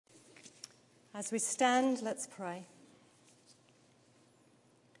As we stand, let's pray.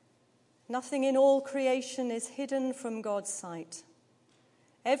 Nothing in all creation is hidden from God's sight.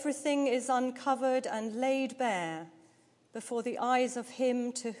 Everything is uncovered and laid bare before the eyes of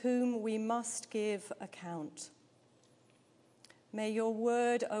him to whom we must give account. May your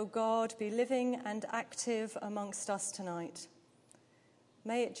word, O God, be living and active amongst us tonight.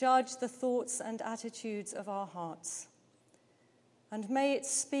 May it judge the thoughts and attitudes of our hearts. And may it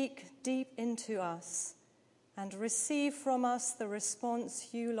speak deep into us and receive from us the response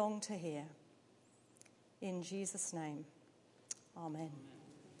you long to hear. In Jesus' name, amen.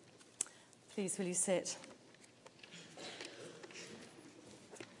 Please, will you sit?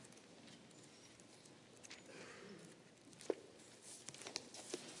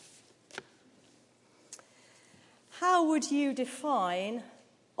 How would you define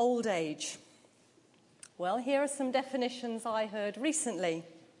old age? Well, here are some definitions I heard recently.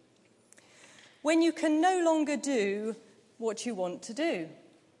 When you can no longer do what you want to do.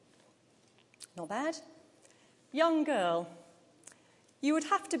 Not bad. Young girl. You would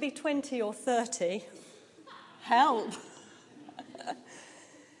have to be 20 or 30. Help.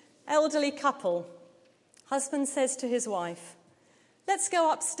 Elderly couple. Husband says to his wife, "Let's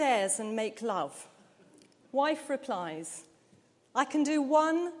go upstairs and make love." Wife replies, "I can do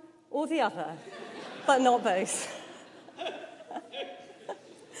one or the other, but not both."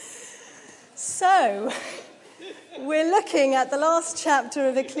 So, we're looking at the last chapter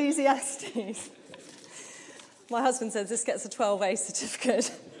of Ecclesiastes. My husband says this gets a 12A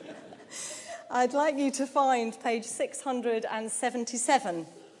certificate. I'd like you to find page 677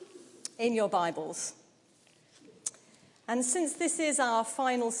 in your Bibles. And since this is our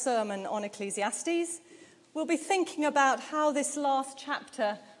final sermon on Ecclesiastes, we'll be thinking about how this last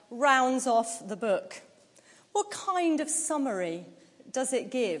chapter rounds off the book. What kind of summary does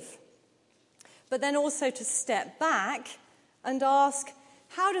it give? But then also to step back and ask,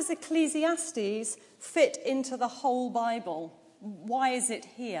 how does Ecclesiastes fit into the whole Bible? Why is it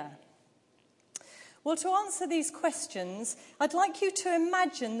here? Well, to answer these questions, I'd like you to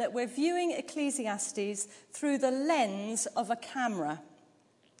imagine that we're viewing Ecclesiastes through the lens of a camera.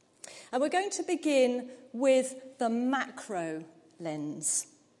 And we're going to begin with the macro lens.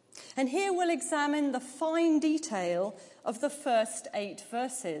 And here we'll examine the fine detail of the first 8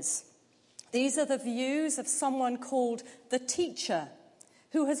 verses. These are the views of someone called the teacher,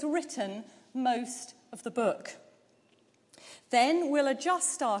 who has written most of the book. Then we'll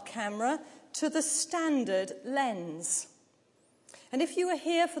adjust our camera to the standard lens. And if you were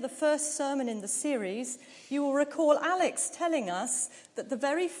here for the first sermon in the series, you will recall Alex telling us that the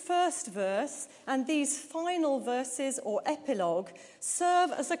very first verse and these final verses or epilogue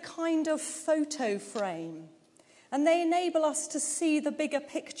serve as a kind of photo frame, and they enable us to see the bigger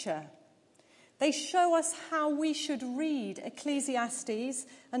picture. They show us how we should read Ecclesiastes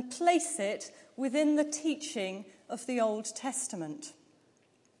and place it within the teaching of the Old Testament.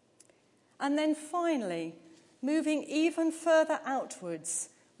 And then finally, moving even further outwards,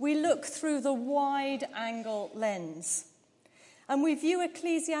 we look through the wide-angle lens. And we view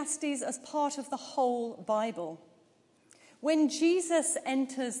Ecclesiastes as part of the whole Bible. When Jesus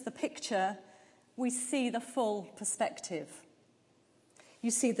enters the picture, we see the full perspective. You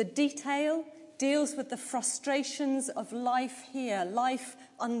see the detail deals with the frustrations of life here, life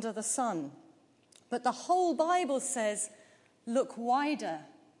under the sun. But the whole Bible says, look wider,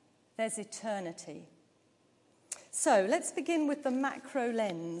 there's eternity. So let's begin with the macro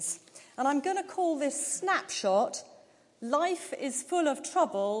lens. And I'm going to call this snapshot, life is full of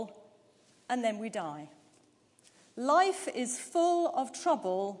trouble, and then we die. Life is full of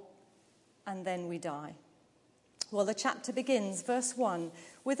trouble, and then we die. Well, the chapter begins, verse 1,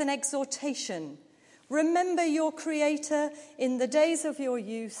 with an exhortation. Remember your Creator in the days of your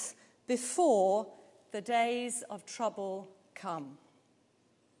youth, before the days of trouble come.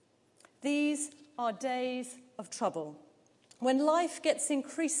 These are days of trouble, when life gets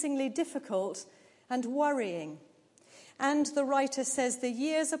increasingly difficult and worrying. And the writer says the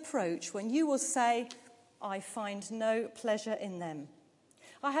years approach when you will say, I find no pleasure in them.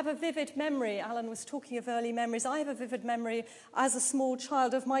 I have a vivid memory, Alan was talking of early memories, I have a vivid memory as a small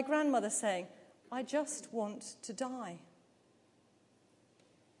child of my grandmother saying, I just want to die.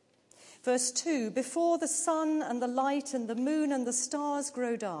 Verse 2, before the sun and the light and the moon and the stars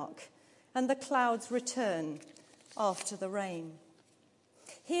grow dark, and the clouds return after the rain.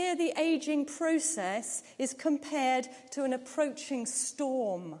 Here the aging process is compared to an approaching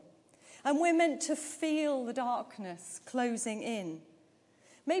storm, and we're meant to feel the darkness closing in.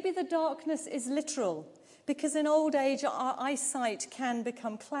 Maybe the darkness is literal, because in old age our eyesight can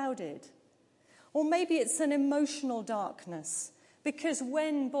become clouded. Or maybe it's an emotional darkness, because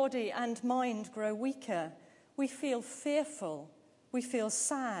when body and mind grow weaker, we feel fearful, we feel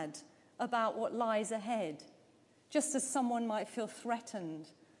sad about what lies ahead, just as someone might feel threatened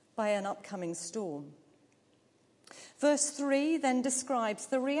by an upcoming storm. Verse 3 then describes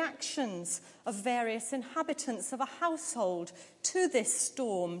the reactions of various inhabitants of a household to this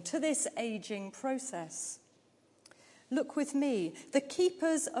storm, to this aging process. Look with me. The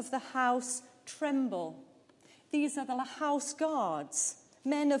keepers of the house tremble. These are the house guards,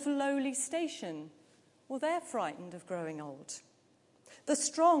 men of lowly station. Well, they're frightened of growing old. The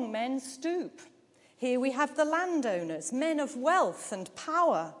strong men stoop. Here we have the landowners, men of wealth and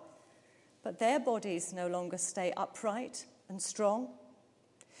power. But their bodies no longer stay upright and strong.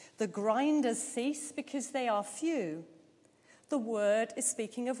 The grinders cease because they are few. The word is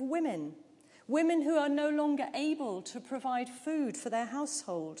speaking of women who are no longer able to provide food for their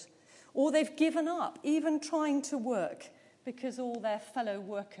household, or they've given up even trying to work because all their fellow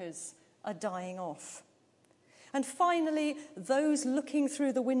workers are dying off. And finally, those looking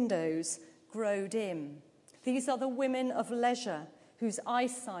through the windows grow dim. These are the women of leisure whose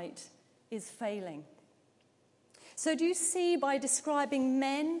eyesight is failing. So do you see, by describing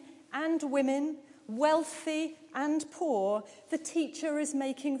men and women, wealthy and poor, the teacher is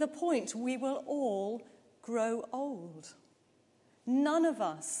making the point: we will all grow old. None of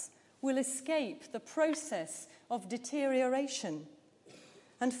us will escape the process of deterioration.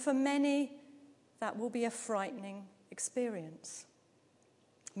 And for many, that will be a frightening experience.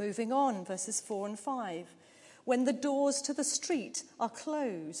 Moving on, verses 4 and 5. When the doors to the street are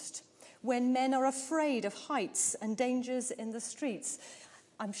closed, when men are afraid of heights and dangers in the streets.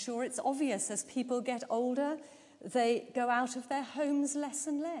 I'm sure it's obvious as people get older, they go out of their homes less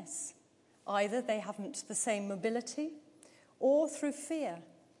and less. Either they haven't the same mobility, or through fear.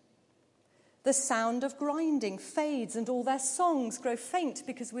 The sound of grinding fades and all their songs grow faint,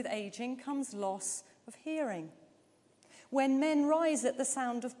 because with aging comes loss of hearing. When men rise at the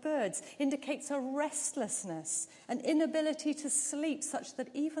sound of birds, indicates a restlessness, an inability to sleep such that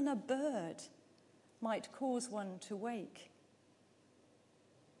even a bird might cause one to wake.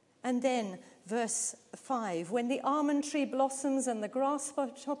 And then, verse 5, when the almond tree blossoms and the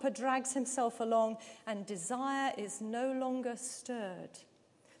grasshopper drags himself along, and desire is no longer stirred.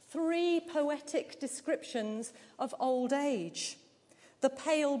 3 poetic descriptions of old age. The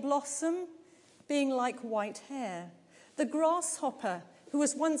pale blossom being like white hair. The grasshopper, who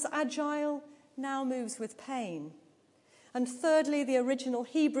was once agile, now moves with pain. And thirdly, the original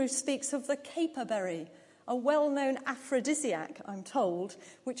Hebrew speaks of the caperberry, a well-known aphrodisiac, I'm told,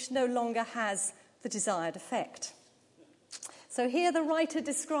 which no longer has the desired effect. So here the writer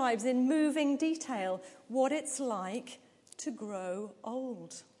describes in moving detail what it's like to grow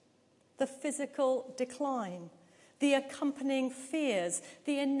old. The physical decline, the accompanying fears,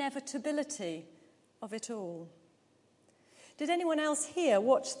 the inevitability of it all. Did anyone else here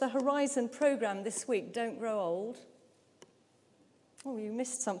watch the Horizon programme this week, Don't Grow Old? Oh, you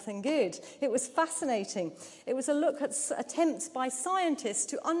missed something good. It was fascinating. It was a look at attempts by scientists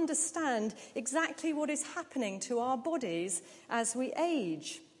to understand exactly what is happening to our bodies as we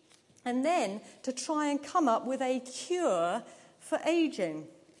age, and then to try and come up with a cure for aging.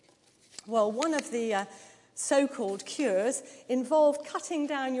 Well, one of the so-called cures involved cutting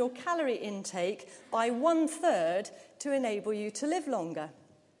down your calorie intake by 1/3 to enable you to live longer.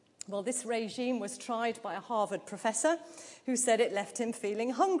 Well, this regime was tried by a Harvard professor who said it left him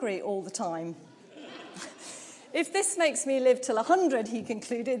feeling hungry all the time. If this makes me live till 100, he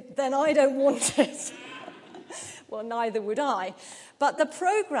concluded, then I don't want it. Well, neither would I. But the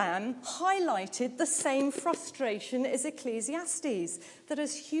programme highlighted the same frustration as Ecclesiastes, that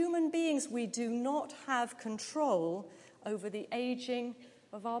as human beings we do not have control over the aging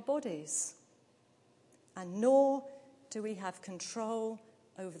of our bodies. And nor do we have control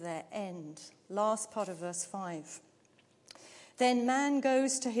over their end. Last part of verse 5. Then man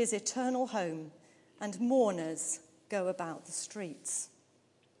goes to his eternal home, and mourners go about the streets.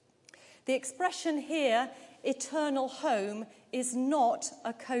 The expression here, eternal home, is not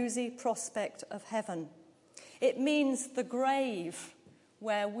a cosy prospect of heaven. It means the grave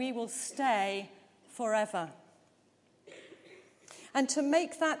where we will stay forever. And to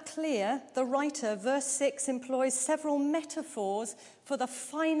make that clear, the writer, verse 6, employs several metaphors for the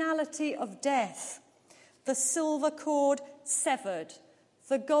finality of death. The silver cord severed,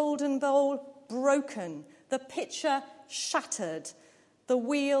 the golden bowl broken, the pitcher shattered, the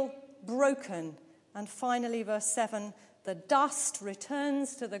wheel broken, and finally, verse 7, the dust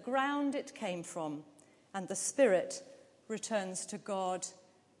returns to the ground it came from, and the spirit returns to God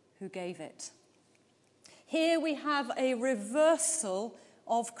who gave it. Here we have a reversal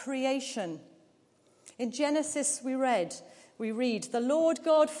of creation. In Genesis we read, the Lord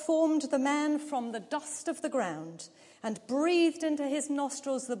God formed the man from the dust of the ground and breathed into his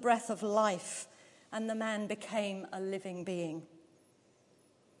nostrils the breath of life, and the man became a living being.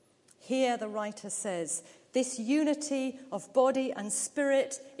 Here the writer says, this unity of body and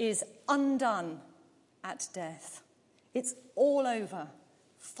spirit is undone at death. It's all over,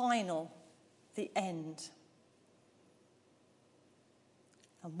 final, the end.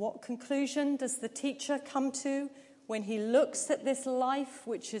 And what conclusion does the teacher come to when he looks at this life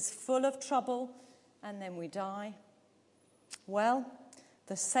which is full of trouble and then we die? Well,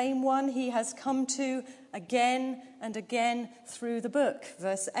 the same one he has come to again and again through the book.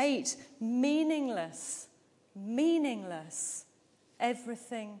 Verse 8, meaningless, meaningless.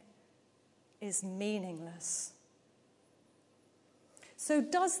 Everything is meaningless. So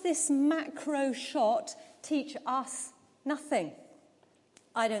does this macro shot teach us nothing?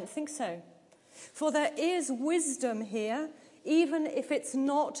 I don't think so. For there is wisdom here, even if it's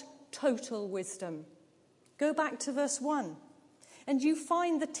not total wisdom. Go back to verse 1, and you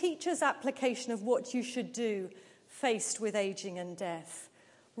find the teacher's application of what you should do faced with aging and death.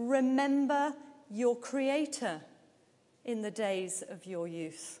 Remember your Creator in the days of your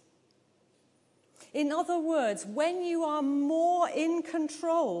youth. In other words, when you are more in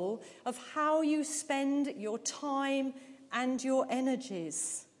control of how you spend your time and your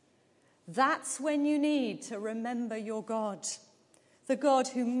energies, that's when you need to remember your God, the God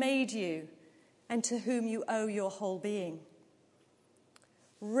who made you and to whom you owe your whole being.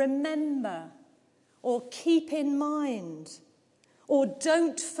 Remember, or keep in mind, or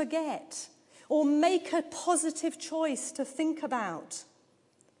don't forget, or make a positive choice to think about.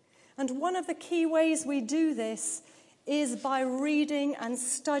 And one of the key ways we do this is by reading and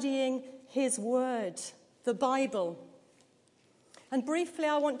studying his word, the Bible. And briefly,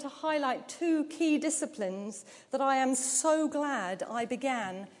 I want to highlight two key disciplines that I am so glad I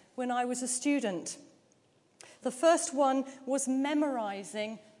began when I was a student. The first one was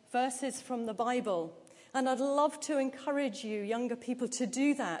memorizing verses from the Bible. And I'd love to encourage you, younger people, to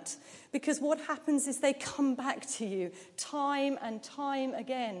do that. Because what happens is they come back to you time and time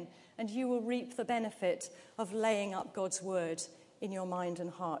again. And you will reap the benefit of laying up God's word in your mind and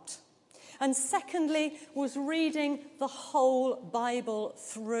heart. And secondly, was reading the whole Bible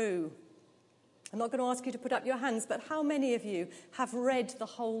through. I'm not going to ask you to put up your hands, but how many of you have read the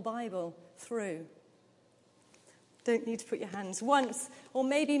whole Bible through? Don't need to put your hands. Once, or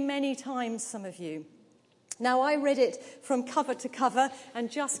maybe many times, some of you. Now, I read it from cover to cover and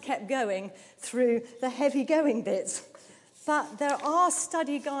just kept going through the heavy going bits. But there are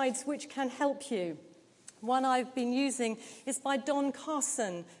study guides which can help you. One I've been using is by Don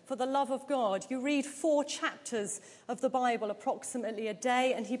Carson, For the Love of God. You read 4 chapters of the Bible approximately a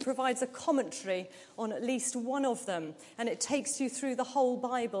day, and he provides a commentary on at least one of them, and it takes you through the whole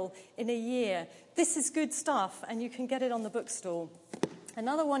Bible in a year. This is good stuff, and you can get it on the bookstall.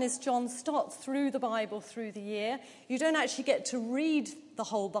 Another one is John Stott, Through the Bible Through the Year. You don't actually get to read the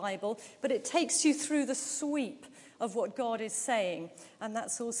whole Bible, but it takes you through the sweep of what God is saying, and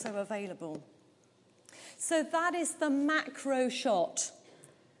that's also available. So that is the macro shot.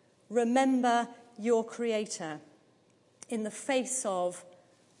 Remember your Creator in the face of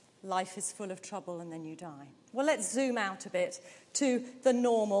life is full of trouble and then you die. Well, let's zoom out a bit to the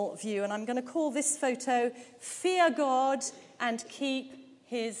normal view, and I'm going to call this photo Fear God and Keep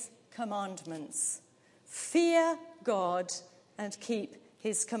His Commandments. Fear God and keep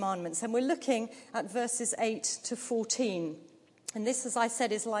His commandments. And we're looking at verses 8 to 14. And this, as I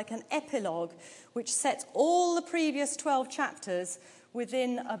said, is like an epilogue which sets all the previous 12 chapters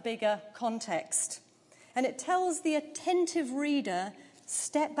within a bigger context. And it tells the attentive reader,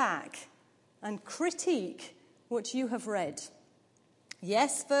 step back and critique what you have read.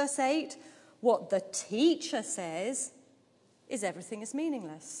 Yes, verse 8, what the teacher says is everything is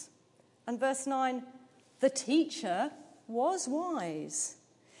meaningless. And verse 9, the teacher was wise.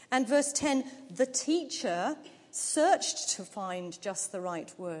 And verse 10, the teacher searched to find just the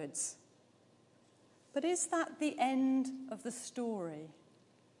right words. But is that the end of the story?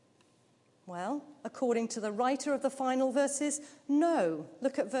 Well, according to the writer of the final verses, no.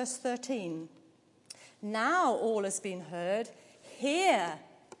 Look at verse 13. Now all has been heard. Here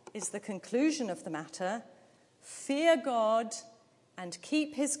is the conclusion of the matter. Fear God and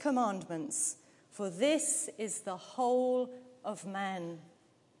keep his commandments, for this is the whole of man.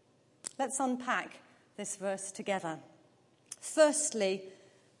 Let's unpack this verse together. Firstly,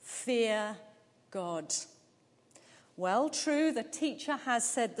 fear God. Well, true, the teacher has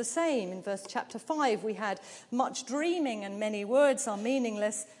said the same. In chapter 5, we had much dreaming and many words are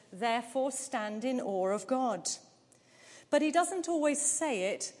meaningless, therefore stand in awe of God. But he doesn't always say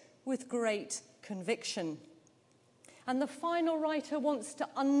it with great conviction. And the final writer wants to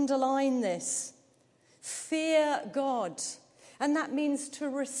underline this. Fear God. And that means to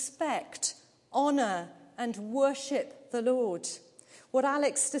respect, honour and worship the Lord. What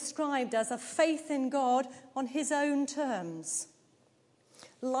Alex described as a faith in God on his own terms.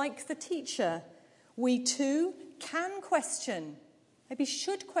 Like the teacher, we too can question, maybe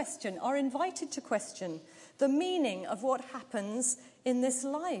should question, are invited to question the meaning of what happens in this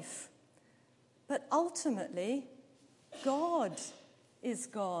life. But ultimately, God is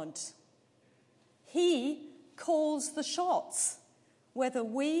God. He calls the shots, whether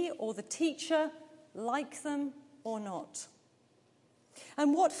we or the teacher like them or not.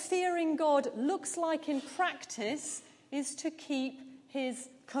 And what fearing God looks like in practice is to keep his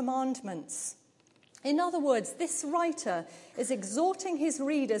commandments. In other words, this writer is exhorting his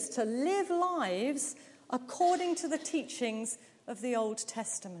readers to live lives according to the teachings of the Old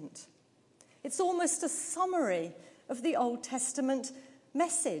Testament. It's almost a summary of the Old Testament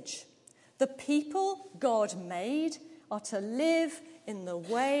message. The people God made are to live in the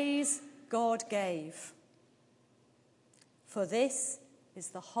ways God gave. For this is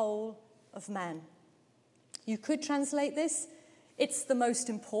the whole of man. You could translate this, it's the most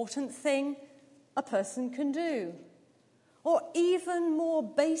important thing a person can do. Or even more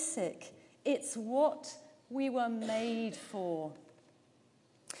basic, it's what we were made for.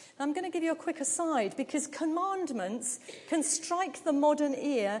 I'm going to give you a quick aside because commandments can strike the modern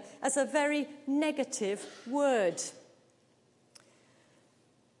ear as a very negative word.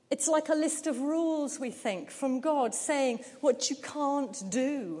 It's like a list of rules, we think, from God saying what you can't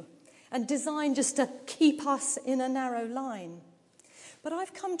do and designed just to keep us in a narrow line. But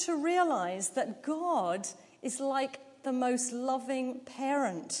I've come to realize that God is like the most loving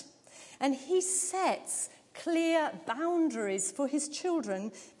parent, and he sets clear boundaries for his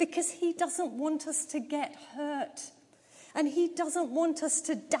children because he doesn't want us to get hurt, and he doesn't want us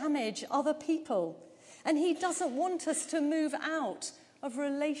to damage other people, and he doesn't want us to move out of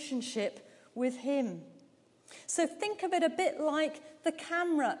relationship with him. So think of it a bit like the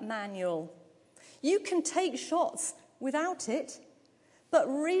camera manual. You can take shots without it, but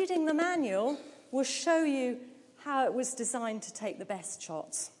reading the manual will show you how it was designed to take the best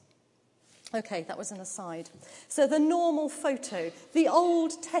shots. Okay, that was an aside. So the normal photo, the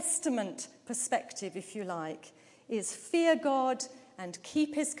Old Testament perspective, if you like, is fear God and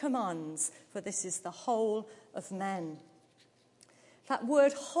keep his commands, for this is the whole of men. That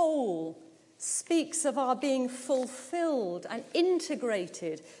word whole speaks of our being fulfilled and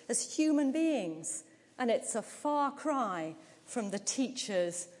integrated as human beings, and it's a far cry from the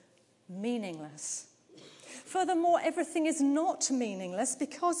teacher's meaningless. Furthermore, everything is not meaningless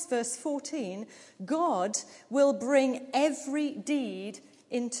because, verse 14, God will bring every deed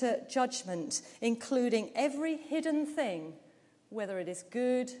into judgment, including every hidden thing, whether it is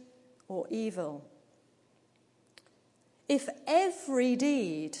good or evil. If every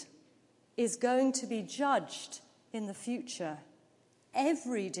deed is going to be judged in the future,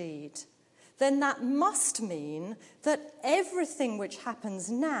 every deed, then that must mean that everything which happens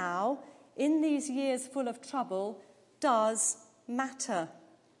now in these years full of trouble does matter.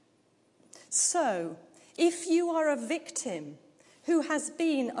 So, if you are a victim who has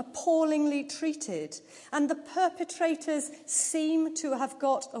been appallingly treated and the perpetrators seem to have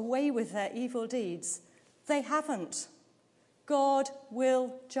got away with their evil deeds, they haven't. God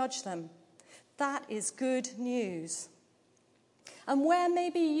will judge them. That is good news. And where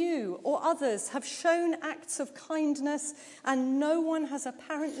maybe you or others have shown acts of kindness and no one has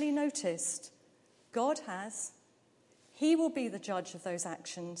apparently noticed, God has. He will be the judge of those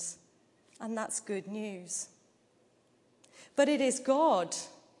actions, and that's good news. But it is God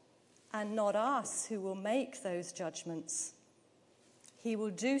and not us who will make those judgments. He will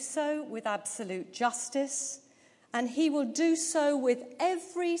do so with absolute justice, and he will do so with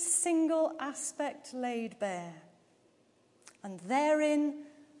every single aspect laid bare. And therein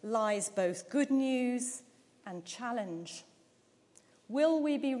lies both good news and challenge. Will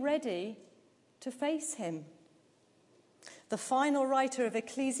we be ready to face him? The final writer of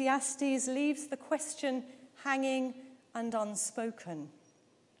Ecclesiastes leaves the question hanging and unspoken.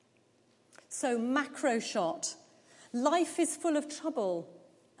 So, macro shot. Life is full of trouble,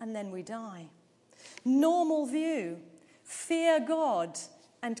 and then we die. Normal view. Fear God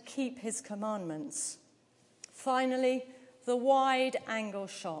and keep his commandments. Finally, the wide angle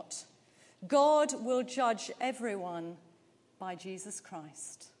shot. God will judge everyone by Jesus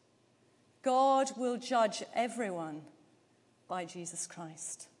Christ. God will judge everyone by Jesus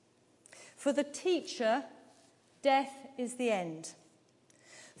Christ. For the teacher, death is the end.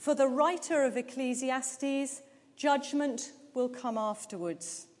 For the writer of Ecclesiastes, judgment will come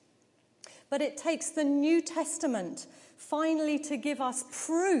afterwards. But it takes the New Testament finally to give us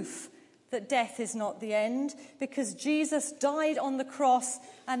proof that death is not the end, because Jesus died on the cross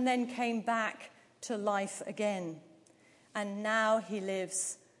and then came back to life again. And now he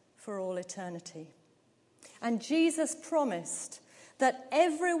lives for all eternity. And Jesus promised that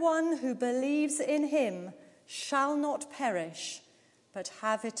everyone who believes in him shall not perish, but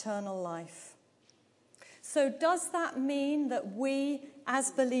have eternal life. So does that mean that we,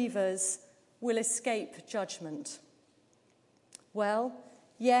 as believers, will escape judgment? Well,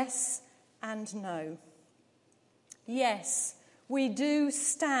 yes and no. Yes, we do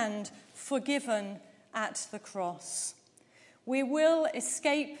stand forgiven at the cross. We will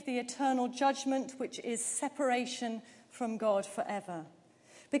escape the eternal judgment, which is separation from God forever.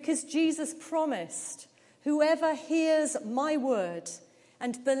 Because Jesus promised, whoever hears my word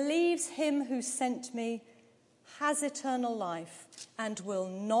and believes him who sent me has eternal life and will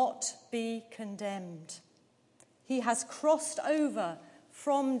not be condemned. He has crossed over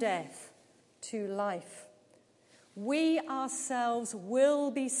from death to life. We ourselves will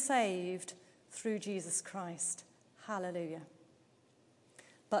be saved through Jesus Christ. Hallelujah.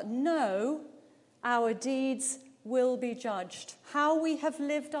 But no, our deeds will be judged. How we have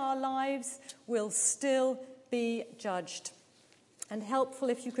lived our lives will still be judged. And helpful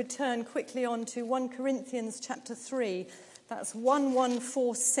if you could turn quickly on to 1 Corinthians chapter 3. That's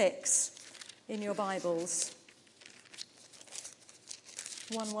 1146 in your Bibles.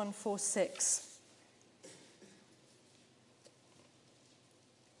 1146.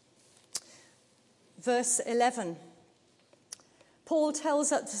 Verse 11. Paul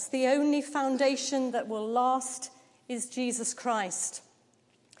tells us the only foundation that will last is Jesus Christ.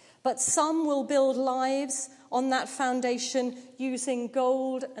 But some will build lives on that foundation using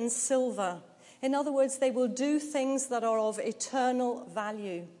gold and silver. In other words, they will do things that are of eternal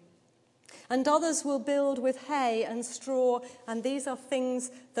value. And others will build with hay and straw, and these are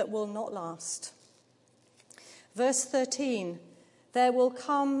things that will not last. Verse 13, there will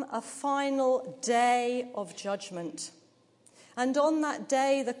come a final day of judgment. And on that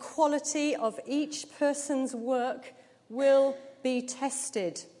day, the quality of each person's work will be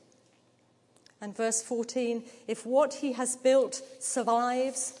tested. And verse 14, if what he has built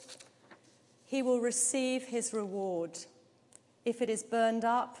survives, he will receive his reward. If it is burned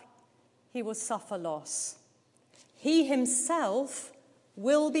up, he will suffer loss. He himself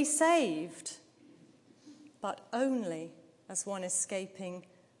will be saved, but only as one escaping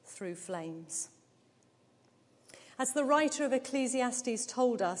through flames. As the writer of Ecclesiastes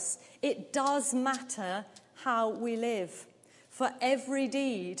told us, it does matter how we live, for every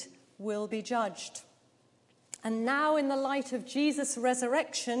deed will be judged. And now, in the light of Jesus'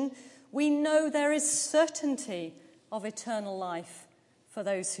 resurrection, we know there is certainty of eternal life for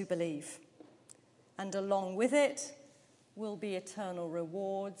those who believe. And along with it will be eternal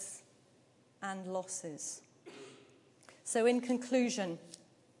rewards and losses. So in conclusion,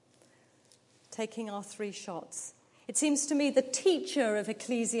 taking our 3 shots, it seems to me the teacher of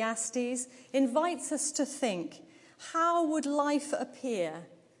Ecclesiastes invites us to think, how would life appear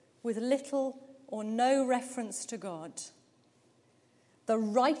with little or no reference to God? The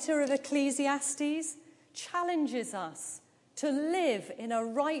writer of Ecclesiastes challenges us to live in a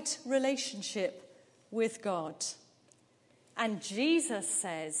right relationship with God. And Jesus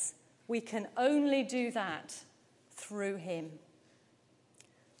says we can only do that through him.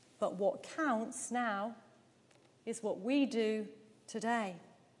 But what counts now is what we do today,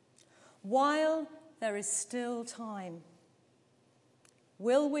 while there is still time.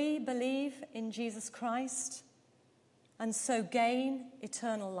 Will we believe in Jesus Christ and so gain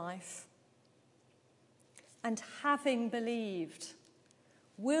eternal life? And having believed,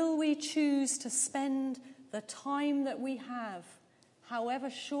 will we choose to spend the time that we have, however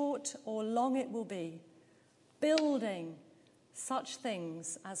short or long it will be, building such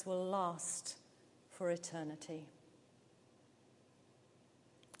things as will last for eternity?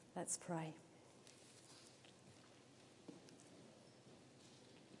 Let's pray.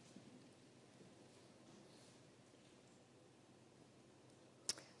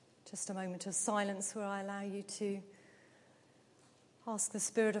 Just a moment of silence where I allow you to ask the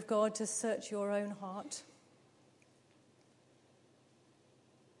Spirit of God to search your own heart.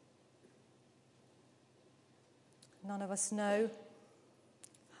 None of us know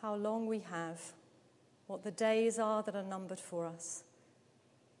how long we have, what the days are that are numbered for us.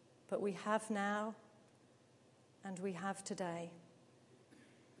 But we have now, and we have today.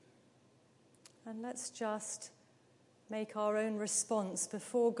 And let's just make our own response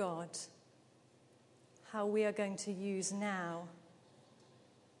before God, how we are going to use now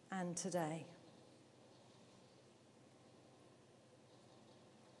and today.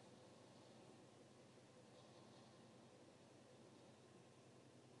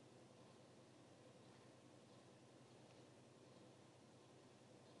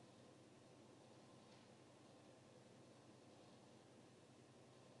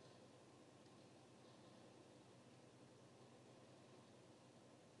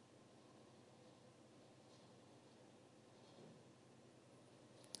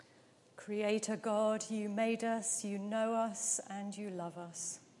 Creator God, you made us, you know us, and you love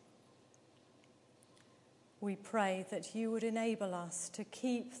us. We pray that you would enable us to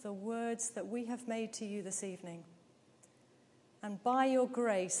keep the words that we have made to you this evening. And by your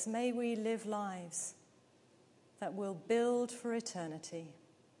grace, may we live lives that will build for eternity.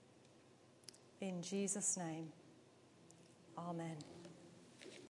 In Jesus' name, amen.